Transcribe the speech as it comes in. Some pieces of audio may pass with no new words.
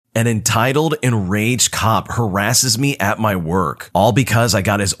An entitled, enraged cop harasses me at my work, all because I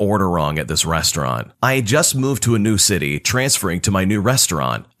got his order wrong at this restaurant. I had just moved to a new city, transferring to my new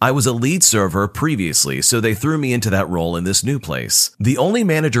restaurant. I was a lead server previously, so they threw me into that role in this new place. The only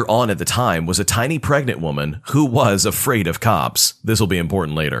manager on at the time was a tiny pregnant woman who was afraid of cops. This will be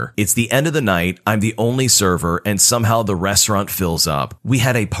important later. It's the end of the night, I'm the only server, and somehow the restaurant fills up. We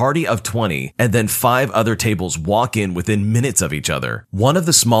had a party of 20, and then 5 other tables walk in within minutes of each other. One of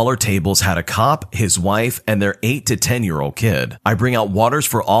the smaller tables had a cop, his wife, and their 8 to 10-year-old kid. I bring out waters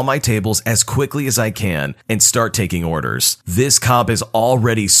for all my tables as quickly as I can and start taking orders. This cop is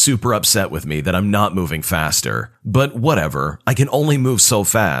already super upset with me that I'm not moving faster. But whatever, I can only move so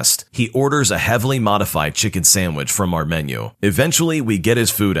fast. He orders a heavily modified chicken sandwich from our menu. Eventually, we get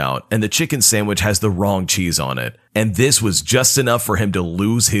his food out, and the chicken sandwich has the wrong cheese on it. And this was just enough for him to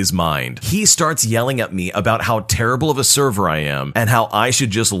lose his mind. He starts yelling at me about how terrible of a server I am and how I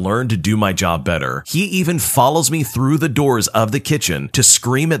should just learn to do my job better. He even follows me through the doors of the kitchen to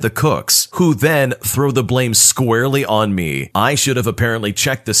scream at the cooks, who then throw the blame squarely on me. I should have apparently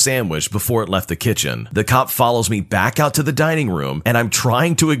checked the sandwich before it left the kitchen. The cop follows me back out to the dining room, and I'm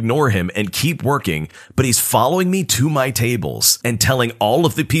trying to ignore him and keep working, but he's following me to my tables and telling all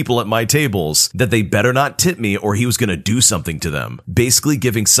of the people at my tables that they better not tip me or he was going to do something to them, basically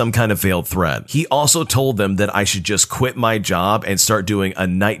giving some kind of veiled threat. He also told them that I should just quit my job and start doing a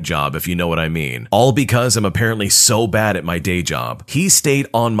night job, if you know what I mean. All because I'm apparently so bad at my day job. He stayed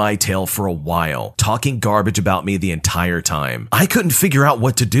on my tail for a while, talking garbage about me the entire time. I couldn't figure out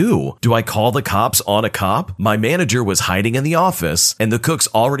what to do. Do I call the cops on a cop? My manager was hiding in the office, and the cooks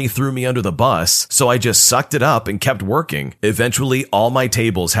already threw me under the bus, so I just sucked it up and kept working. Eventually, all my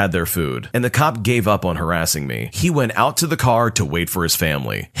tables had their food, and the cop gave up on harassing me. He went out to the car to wait for his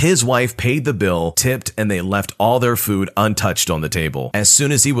family. His wife paid the bill, tipped, and they left all their food untouched on the table. As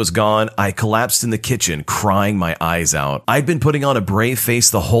soon as he was gone, I collapsed in the kitchen, crying my eyes out. I'd been putting on a brave face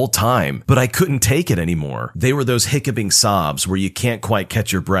the whole time, but I couldn't take it anymore. They were those hiccuping sobs where you can't quite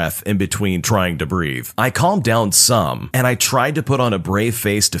catch your breath in between trying to breathe. I calmed down some, and I tried to put on a brave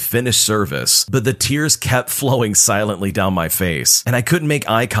face to finish service, but the tears kept flowing silently down my face, and I couldn't make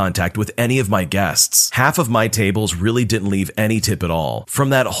eye contact with any of my guests. Half of my tables really didn't leave any tip at all.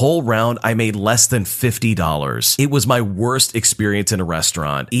 From that whole round, I made less than $50. It was my worst experience in a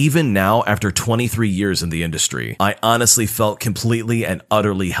restaurant. Even now, after 23 years in the industry, I honestly felt completely and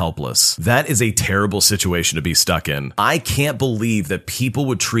utterly helpless. That is a terrible situation to be stuck in. I can't believe that people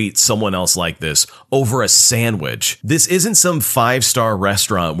would treat someone else like this over a sandwich. This isn't some 5-star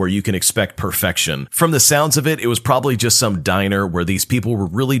restaurant where you can expect perfection. From the sounds of it, it was probably just some diner where these people were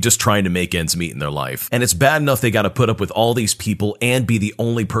really just trying to make ends meet in their life. And it's bad enough they got to put up with all these people and be the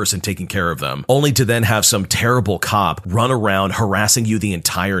only person taking care of them, only to then have some terrible cop run around harassing you the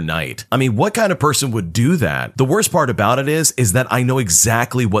entire night. I mean, what kind of person would do that? The worst part about it is that I know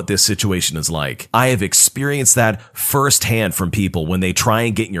exactly what this situation is like. I have experienced that firsthand from people when they try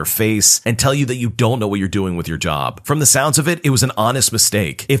and get in your face and tell you that you don't know what you're doing with your job. From the sounds of it, it was an honest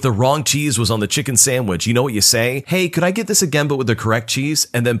mistake. If the wrong cheese was on the chicken sandwich, you know what you say? Hey, could I get this again but with the correct cheese?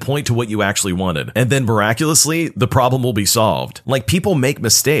 And then point to what you actually wanted. And then miraculously, the problem will be solved. Like, people make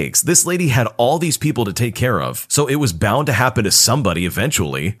mistakes. This lady had all these people to take care of, so it was bound to happen to somebody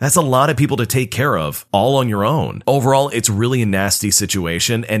eventually. That's a lot of people to take care of, all on your own. Overall, it's really a nasty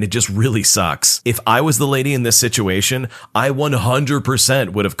situation, and it just really sucks. If I was the lady in this situation, I 100%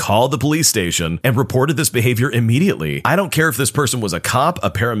 would have called the police station and reported this behavior immediately. I don't care if this person was a cop,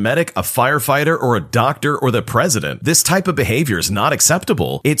 a paramedic, a firefighter, or a doctor, or the president. This type of behavior is not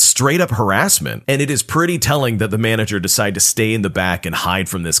acceptable. It's straight up harassment, and it is pretty telling that the manager decided to stay in the back and hide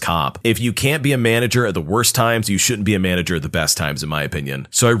from this cop. If you can't be a manager at the worst times, you shouldn't be a manager at the best times, in my opinion.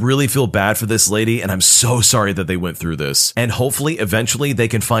 So I really feel bad for this lady, and I'm so sorry that they went through this. And hopefully, eventually, they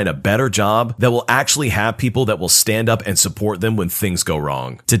can find a better job that will actually have people that will stand up and support them when things go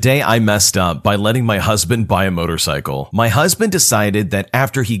wrong. Today, I messed up by letting my husband buy a motorcycle. My husband decided that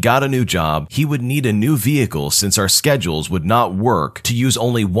after he got a new job, he would need a new vehicle since our schedules would not work to use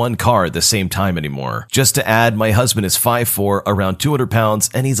only one car at the same time anymore. Just to add, my husband is 5'4", around 200 pounds,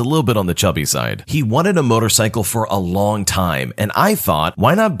 and he's a little bit on the chubby side. He wanted a motorcycle for a long time, and I thought,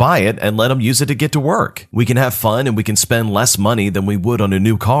 why not buy it and let him use it to get to work? We can have fun and we can spend less money than we would on a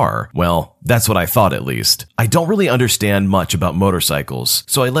new car. Well, that's what I thought, at least. I don't really understand much about motorcycles,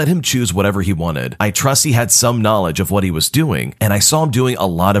 so I let him choose whatever he wanted. I trust he had some knowledge of what he was doing, and I saw him do doing a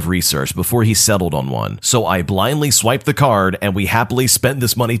lot of research before he settled on one, so I blindly swiped the card and we happily spent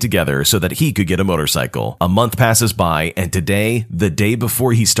this money together so that he could get a motorcycle. A month passes by, and today, the day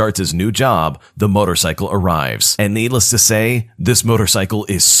before he starts his new job, the motorcycle arrives. And needless to say, this motorcycle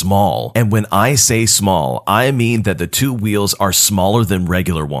is small. And when I say small, I mean that the two wheels are smaller than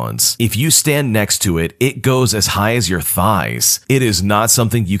regular ones. If you stand next to it, it goes as high as your thighs. It is not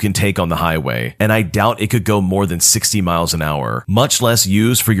something you can take on the highway, and I doubt it could go more than 60 miles an hour, much less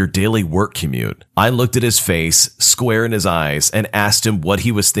use for your daily work commute. I looked at his face, square in his eyes, and asked him what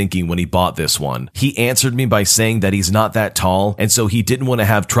he was thinking when he bought this one. He answered me by saying that he's not that tall, and so he didn't want to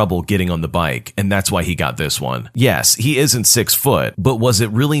have trouble getting on the bike, and that's why he got this one. Yes, he isn't 6 foot, but was it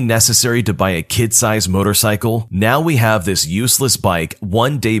really necessary to buy a kid-sized motorcycle? Now we have this useless bike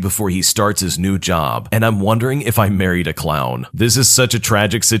one day before he starts his new job, and I'm wondering if I married a clown. This is such a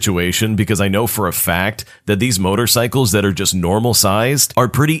tragic situation because I know for a fact that these motorcycles that are just normal sized are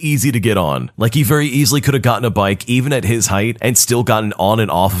pretty easy to get on. Like, he very easily could have gotten a bike even at his height and still gotten on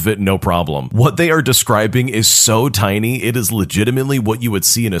and off of it no problem. What they are describing is so tiny, it is legitimately what you would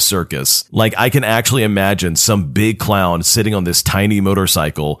see in a circus. Like, I can actually imagine some big clown sitting on this tiny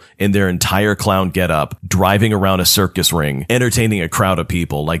motorcycle in their entire clown getup, driving around a circus ring, entertaining a crowd of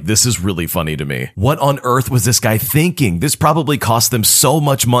people. Like, this is really funny to me. What on earth was this guy thinking? This probably cost them so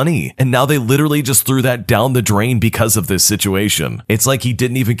much money, and now they literally just threw that down the drain because of this situation. It's like he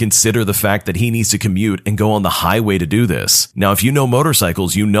didn't even consider the fact that he needs to commute and go on the highway to do this. Now, if you know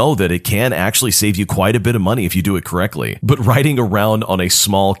motorcycles, you know that it can actually save you quite a bit of money if you do it correctly. But riding around on a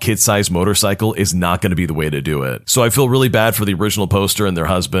small kid-sized motorcycle is not going to be the way to do it. So I feel really bad for the original poster and their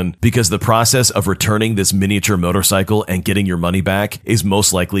husband, because the process of returning this miniature motorcycle and getting your money back is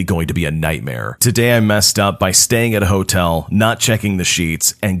most likely going to be a nightmare. Today I messed up by staying at a hotel, not checking the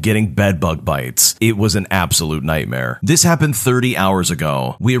sheets, and getting bed bug bites. It was an absolute nightmare. This happened 30 hours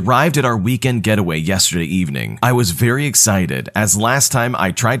ago. We arrived at our weekend getaway yesterday evening. I was very excited, as last time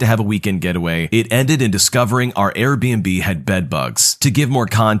I tried to have a weekend getaway, it ended in discovering our Airbnb had bed bugs. To give more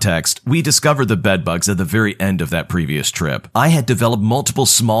context, we discovered the bed bugs at the very end of that previous trip. I had developed multiple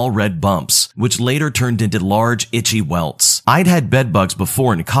small red bumps, which later turned into large itchy welts. I'd had bed bugs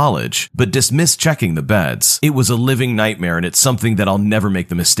before in college, but dismissed checking the beds. It was a living nightmare, and it's something that I'll never make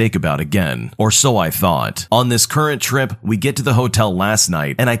the mistake about again. Or so I thought. On this current trip, we get to the hotel last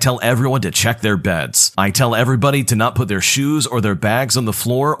night, and I tell everyone to check their beds. I tell everybody to not put their shoes or their bags on the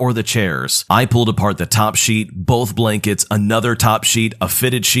floor or the chairs. I pulled apart the top sheet, both blankets, another top sheet, a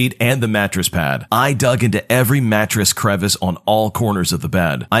fitted sheet, and the mattress pad. I dug into every mattress crevice on all corners of the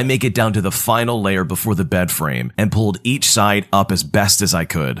bed. I make it down to the final layer before the bed frame and pulled each side up as best as I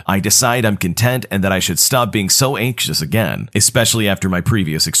could. I decide I'm content and that I should stop being so anxious again, especially after my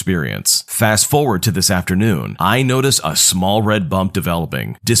previous experience. Fast forward to this afternoon. I notice a small red bump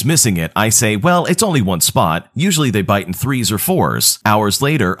developing. Dismissing it, I say, well, it's only one spot. Usually they bite in 3s or 4s. Hours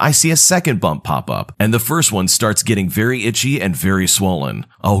later, I see a second bump pop up, and the first one starts getting very itchy and very swollen.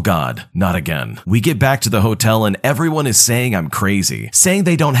 Oh God, not again. We get back to the hotel and everyone is saying I'm crazy, saying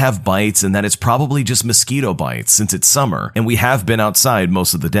they don't have bites and that it's probably just mosquito bites since it's summer and we have been outside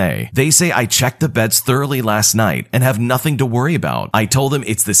most of the day. They say I checked the beds thoroughly last night and have nothing to worry about. I told them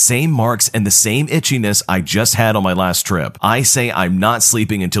it's the same marks and the same itchiness I just had on my last trip. I say I'm not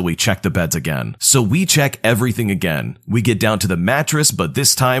sleeping until we check the beds again. So we check everything again. We get down to the mattress, but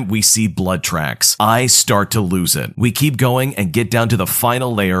this time we see blood tracks. I start to lose it. We keep going and get down to the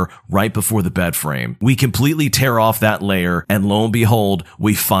final layer right before the bed frame. We completely tear off that layer, and lo and behold,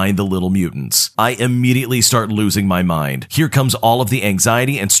 we find the little mutants. I immediately start losing my mind. Here comes all of the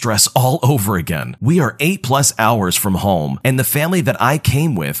anxiety and stress all over again. We are 8+ hours from home, and the family that I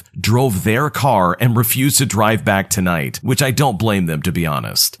came with drove their car and refused to drive back tonight, which I don't blame them, to be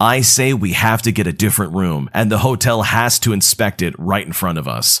honest. I say we have to get a different room, and the hotel has to inspect it right in front of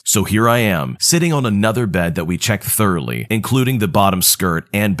us. So here I am, sitting on another bed that we checked thoroughly, including the bottom skirt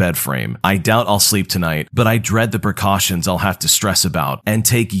and bed frame. I doubt I'll sleep tonight, but I dread the precautions I'll have to stress about and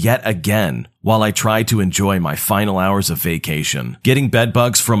take yet again while I try to enjoy my final hours of vacation. Getting bed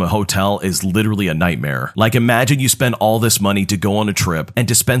bugs from a hotel is literally a nightmare. Like, imagine you spend all this money to go on a trip and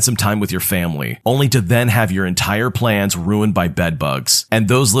to spend some time with your family, only to then have your entire plans ruined by bed bugs. And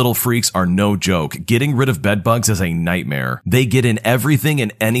those little freaks are no joke. Getting rid of bed bugs is a nightmare. They get in everything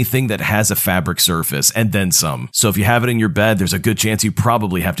and anything that has a fabric surface, and then some. So if you have it in your bed, there's a good chance you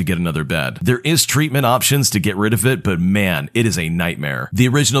probably have to get another bed. There is treatment options to get rid of it, but man, it is a nightmare. The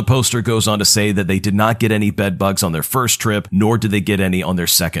original poster goes on to say that they did not get any bed bugs on their first trip, nor did they get any on their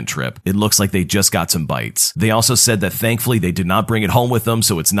second trip. It looks like they just got some bites. They also said that thankfully they did not bring it home with them,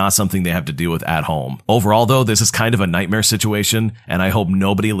 so it's not something they have to deal with at home. Overall though, this is kind of a nightmare situation, and I hope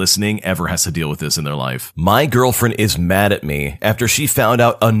nobody listening ever has to deal with this in their life. My girlfriend is mad at me after she found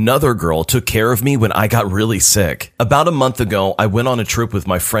out another girl took care of me when I got really sick. About a month ago, I went on a trip with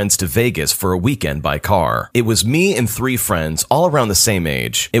my friends to Vegas for a weekend by car. It was me and 3 friends, all around the same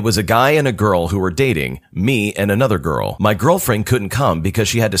age. It was a guy and a girl who were dating, me and another girl. My girlfriend couldn't come because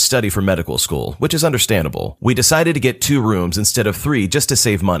she had to study for medical school, which is understandable. We decided to get 2 rooms instead of 3 just to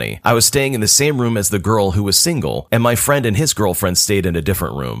save money. I was staying in the same room as the girl who was single, and my friend and his girlfriend stayed in a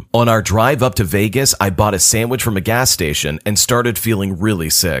different room. On our drive up to Vegas, I bought a sandwich from a gas station and started feeling really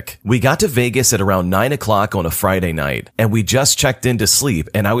sick. We got to Vegas at around 9 o'clock on a Friday night, and we just checked in to sleep,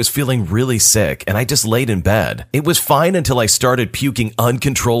 and I was feeling really sick, and I just laid in bed. It was fine until I started puking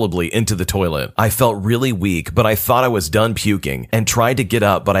uncontrollably into the toilet. I felt really weak, but I thought I was done puking and tried to get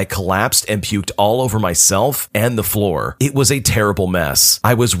up, but I collapsed and puked all over myself and the floor. It was a terrible mess.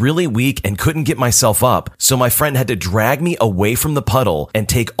 I was really weak and couldn't get myself up, so my friend had to drag me away from the puddle and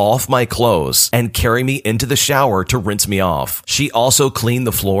take off my clothes and carry me into the shower to rinse me off. She also cleaned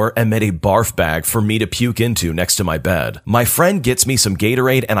the floor and made a barf bag for me to puke into next to my bed. My friend gets me some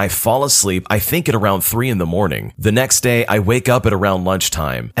Gatorade and I fall asleep, I think at around 3 in the morning. The next day, I wake up at around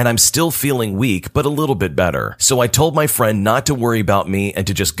lunchtime and I'm still feeling weak, but a little bit better. So I told my friend not to worry about me and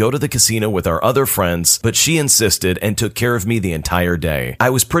to just go to the casino with our other friends, but she insisted and took care of me the entire day. I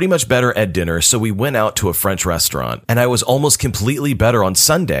was pretty much better at dinner, so we went out to a French restaurant, and I was almost completely better on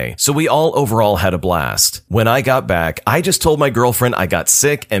Sunday, so we all overall had a blast. When I got back, I just told my girlfriend I got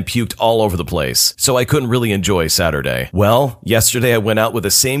sick and puked all over the place, so I couldn't really enjoy Saturday. Well, yesterday I went out with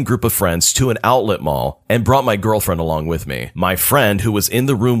the same group of friends to an outlet mall and brought my girlfriend along with me. My friend who was in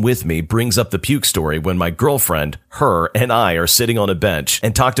the room with me brings up the puke story when my girlfriend, her, and I are sitting on a bench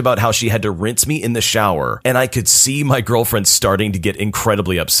and talked about how she had to rinse me in the shower, and I could see my girlfriend starting to get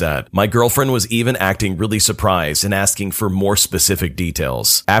incredibly upset. My girlfriend was even acting really surprised and asking for more specific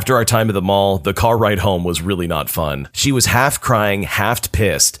details. After our time at the mall, the car ride home was really not fun. She was half crying, half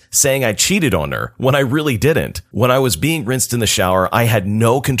pissed, saying I cheated on her when I really didn't. When I was being rinsed in the shower, I had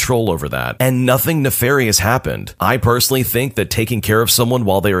no control over that, and nothing nefarious happened. I personally think that taking care of someone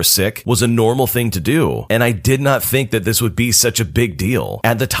while they are sick was a normal thing to do, and I did not think that this would be such a big deal.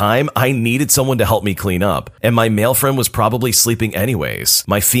 At the time, I needed someone to help me clean up, and my male friend was probably sleeping anyways.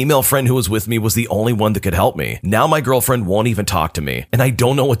 My female friend who was with me was the only one that could help me. Now my girlfriend won't even talk to me, and I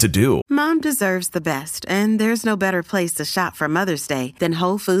don't know what to do. Mom deserves the best, and there's no better place to shop for Mother's Day than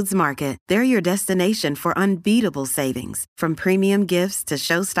Whole Foods Market. They're your destination for unbeatable savings, from premium gifts to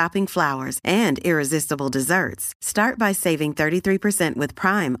show-stopping flowers and irresistible desserts. Start by saving 33% with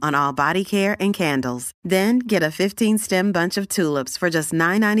Prime on all body care and candles. Then get a 15-stem bunch of tulips for just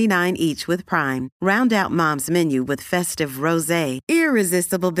 $9.99 each with Prime. Round out Mom's menu with festive rosé,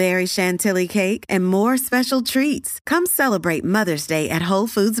 irresistible berry chantilly cake, and more special treats. Come celebrate Mother's Day at Whole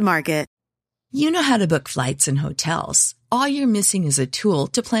Foods Market. You know how to book flights and hotels. All you're missing is a tool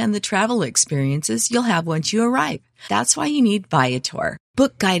to plan the travel experiences you'll have once you arrive. That's why you need Viator.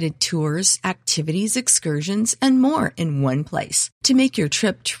 Book guided tours, activities, excursions, and more in one place to make your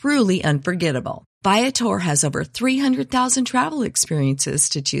trip truly unforgettable. Viator has over 300,000 travel experiences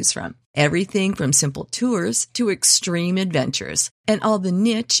to choose from. Everything from simple tours to extreme adventures and all the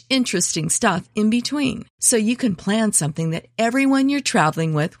niche, interesting stuff in between. So you can plan something that everyone you're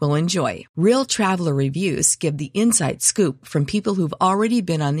traveling with will enjoy. Real traveler reviews give the inside scoop from people who've already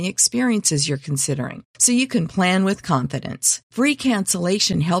been on the experiences you're considering. So you can plan with confidence. Free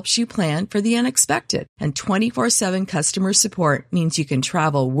cancellation helps you plan for the unexpected. And 24/7 customer support means you can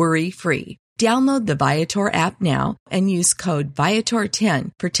travel worry-free. Download the Viator app now and use code Viator10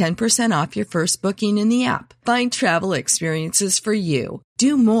 for 10% off your first booking in the app. Find travel experiences for you.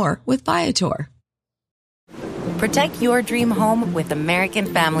 Do more with Viator. Protect your dream home with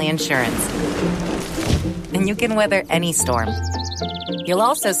American Family Insurance. And you can weather any storm. You'll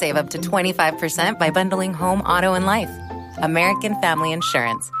also save up to 25% by bundling home, auto, and life. American Family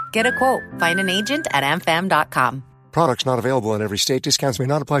Insurance. Get a quote. Find an agent at amfam.com. Products not available in every state. Discounts may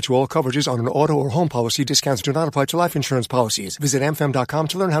not apply to all coverages on an auto or home policy. Discounts do not apply to life insurance policies. Visit amfam.com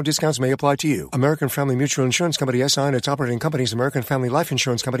to learn how discounts may apply to you. American Family Mutual Insurance Company, SI, and its operating companies, American Family Life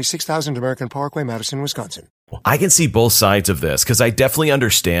Insurance Company, 6000 American Parkway, Madison, Wisconsin. I can see both sides of this because I definitely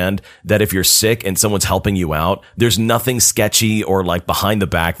understand that if you're sick and someone's helping you out, there's nothing sketchy or like behind the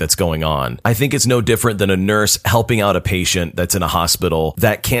back that's going on. I think it's no different than a nurse helping out a patient that's in a hospital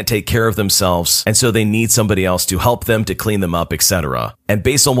that can't take care of themselves, and so they need somebody else to help them, to clean them up, etc. And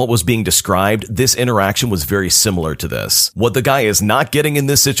based on what was being described, this interaction was very similar to this. What the guy is not getting in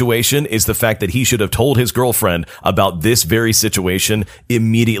this situation is the fact that he should have told his girlfriend about this very situation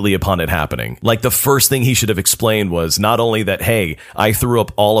immediately upon it happening. Like, the first thing he should have explained was not only that, hey, I threw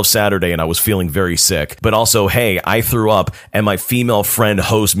up all of Saturday and I was feeling very sick, but also, hey, I threw up and my female friend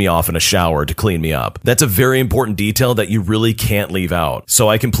hosed me off in a shower to clean me up. That's a very important detail that you really can't leave out. So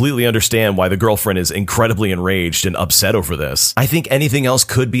I completely understand why the girlfriend is incredibly enraged and upset over this. I think anything else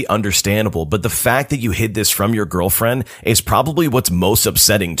could be understandable, but the fact that you hid this from your girlfriend is probably what's most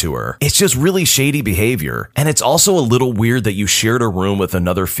upsetting to her. It's just really shady behavior. And it's also a little weird that you shared a room with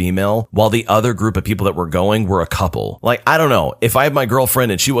another female while the other group of people that were going were a couple. Like, I don't know. If I had my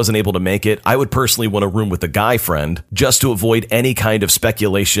girlfriend and she wasn't able to make it, I would personally want a room with a guy friend just to avoid any kind of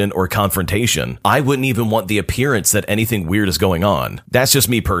speculation or confrontation. I wouldn't even want the appearance that anything weird is going on. That's just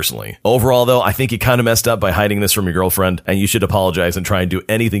me personally. Overall, though, I think you kind of messed up by hiding this from your girlfriend, and you should apologize and try and do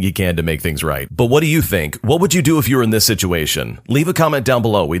anything you can to make things right. But what do you think? What would you do if you were in this situation? Leave a comment down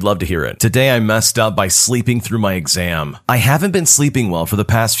below. We'd love to hear it. Today, I messed up by sleeping through my exam. I haven't been sleeping well for the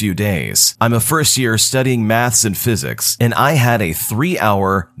past few days. I'm a first year studying maths and physics, and I had a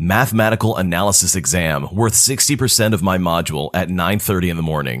 3-hour mathematical analysis exam worth 60% of my module at 9:30 in the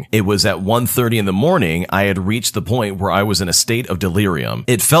morning. It was at 1:30 in the morning I had reached the point where I was in a state of delirium.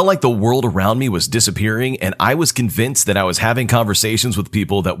 It felt like the world around me was disappearing, and I was convinced that I was having conversations with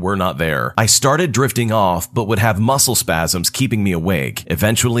people that were not there. I started drifting off, but would have muscle spasms keeping me awake.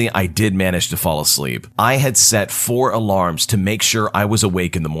 Eventually, I did manage to fall asleep. I had set 4 alarms to make sure I was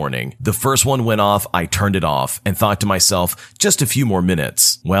awake in the morning. The first one went off, I turned it off, and thought to myself, just a few more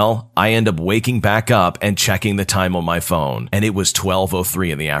minutes. Well, I end up waking back up and checking the time on my phone, and it was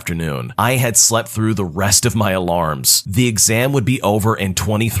 12:03 in the afternoon. I had slept through the rest of my alarms. The exam would be over in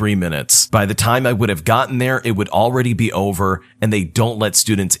 23 minutes. By the time I would have gotten there, it would already be over, and they don't let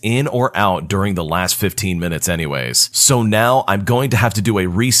students in or out during the last 15 minutes anyways. So now I'm going to have to do a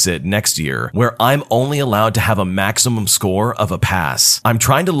resit next year, where I'm only allowed to have a maximum score of a pass. I'm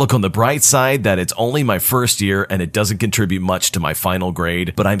trying to look on the bright side that it's only my first year and it doesn't contribute much to my final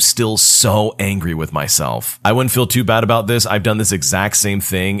grade, but I'm still so angry with myself. I wouldn't feel too bad about this. I've done this exact same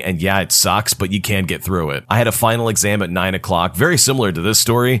thing, and yeah, it sucks, but you can get through it. I had a final exam at 9 o'clock, very similar to this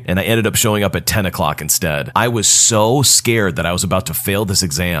story, and I ended up showing up at 10 o'clock instead. I was so scared that I was about to fail this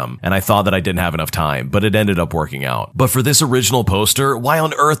exam, and I thought that I didn't have enough time, but it ended up working out. But for this original poster, why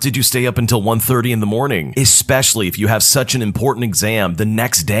on earth did you stay up until 1:30 in the morning? Especially if you have such an important exam the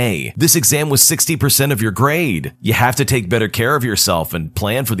next day. This exam was 60% of your grade. You have to take better care of yourself and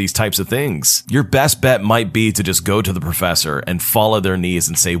plan for these types of things. Your best bet might be to just go to the professor and fall at their knees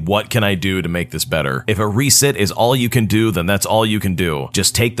and say, what can I do to make this better? If a resit is all you can do, then that's all you can do.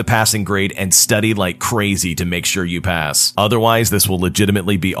 Just take the passing grade and study like crazy to make sure you pass. Otherwise, this will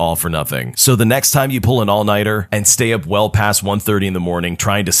legitimately be all for nothing. So the next time you pull an all-nighter and stay up well past 1:30 in the morning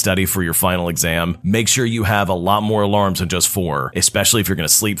trying to study for your final exam, make sure you have a lot more alarms than just 4, especially if you're going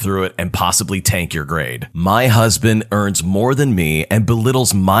to sleep through it and possibly tank your grade. My husband earns more than me and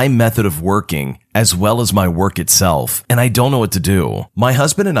belittles my method of working as well as my work itself, and I don't know what to do. My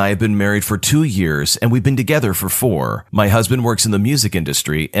husband and I have been married for 2 years, and we've been together for 4. My husband works in the music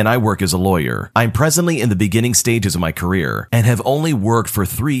industry, and I work as a lawyer. I'm presently in the beginning stages of my career, and have only worked for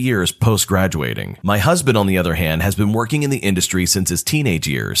 3 years post-graduating. My husband, on the other hand, has been working in the industry since his teenage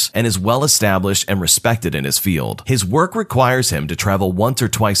years, and is well established and respected in his field. His work requires him to travel once or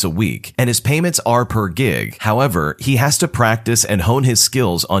twice a week, and his payments are per gig. However, he has to practice and hone his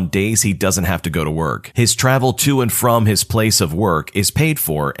skills on days he doesn't have to go to work. His travel to and from his place of work is paid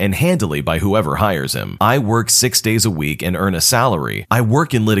for and handily by whoever hires him. I work 6 days a week and earn a salary. I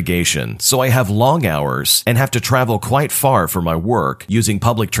work in litigation, so I have long hours and have to travel quite far for my work using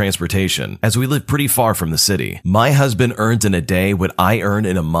public transportation, as we live pretty far from the city. My husband earns in a day what I earn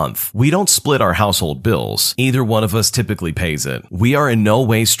in a month. We don't split our household bills. Either one of us typically pays it. We are in no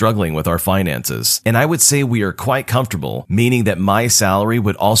way struggling with our finances, and I would say we are quite comfortable, meaning that my salary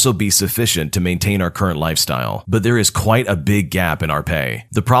would also be sufficient to maintain our current lifestyle, but there is quite a big gap in our pay.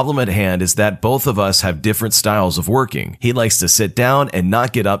 The problem at hand is that both of us have different styles of working. He likes to sit down and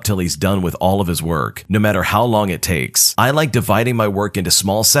not get up till he's done with all of his work, no matter how long it takes. I like dividing my work into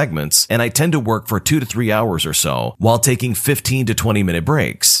small segments, and I tend to work for 2 to 3 hours or so, while taking 15 to 20 minute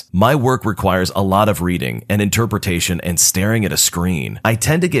breaks. My work requires a lot of reading and interpretation and staring at a screen. I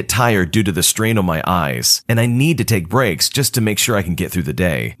tend to get tired due to the strain on my eyes, and I need to take breaks just to make sure I can get through the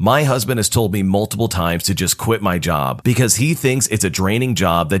day. My husband has told me multiple times to just quit my job because he thinks it's a draining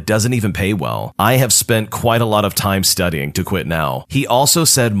job that doesn't even pay well. I have spent quite a lot of time studying to quit now. He also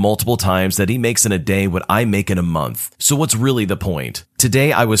said multiple times that he makes in a day what I make in a month. So what's really the point?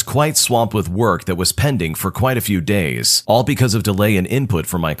 Today, I was quite swamped with work that was pending for quite a few days, all because of delay in input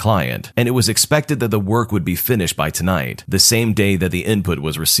from my client, and it was expected that the work would be finished by tonight, the same day that the input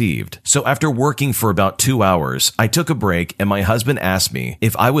was received. So after working for about 2 hours, I took a break and my husband asked me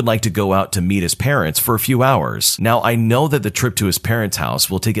if I would like to go out to meet his parents for a few hours. Now, I know that the trip to his parents'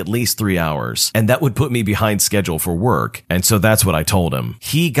 house will take at least 3 hours, and that would put me behind schedule for work, and so that's what I told him.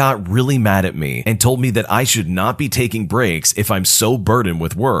 He got really mad at me and told me that I should not be taking breaks if I'm so burdened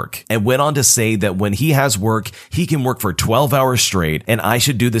with work, and went on to say that when he has work, he can work for 12 hours straight, and I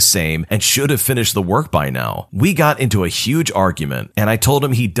should do the same and should have finished the work by now. We got into a huge argument, and I told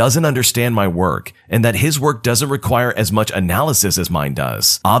him he doesn't understand my work and that his work doesn't require as much analysis as mine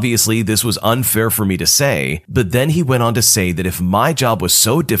does. Obviously, this was unfair for me to say, but then he went on to say that if my job was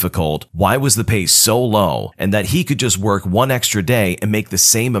so difficult, why was the pay so low, and that he could just work 1 extra day and make the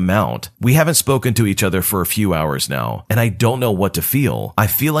same amount. We haven't spoken to each other for a few hours now, and I don't know what to feel. I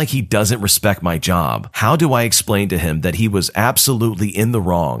feel like he doesn't respect my job. How do I explain to him that he was absolutely in the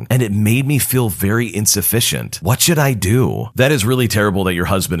wrong, and it made me feel very insufficient? What should I do? That is really terrible that your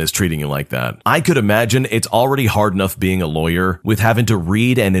husband is treating you like that. I could imagine it's already hard enough being a lawyer with having to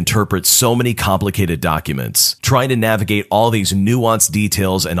read and interpret so many complicated documents, trying to navigate all these nuanced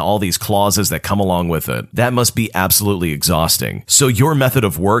details and all these clauses that come along with it. That must be absolutely exhausting. So your method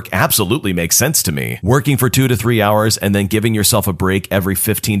of work absolutely makes sense to me. Working for 2 to 3 hours and then giving yourself a break every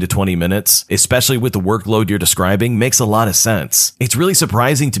 15 to 20 minutes, especially with the workload you're describing, makes a lot of sense. It's really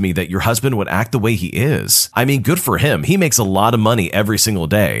surprising to me that your husband would act the way he is. I mean, good for him. He makes a lot of money every single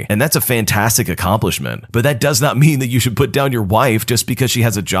day, and that's a fantastic accomplishment. But that does not mean that you should put down your wife just because she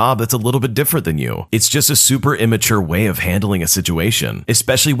has a job that's a little bit different than you. It's just a super immature way of handling a situation,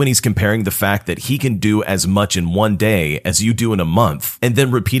 especially when he's comparing the fact that he can do as much in 1 day as you do in a month, and then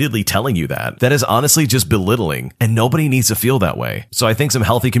repeatedly telling you that. That is honestly just belittling, and nobody needs to feel that way. So I think some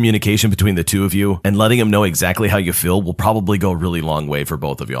healthy communication between the two of you and letting him know exactly how you feel will probably go a really long way for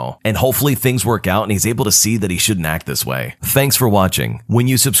both of y'all. And hopefully things work out and he's able to see that he shouldn't act this way. Thanks for watching. When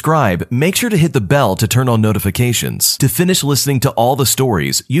you subscribe, make sure to hit the bell to turn on notifications. To finish listening to all the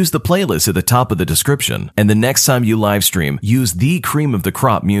stories, use the playlist at the top of the description. And the next time you live stream, use the Cream of the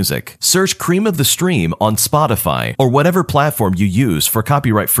Crop music. Search Cream of the Stream on Spotify or whatever platform you use for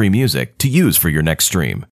copyright-free music to use for your next stream.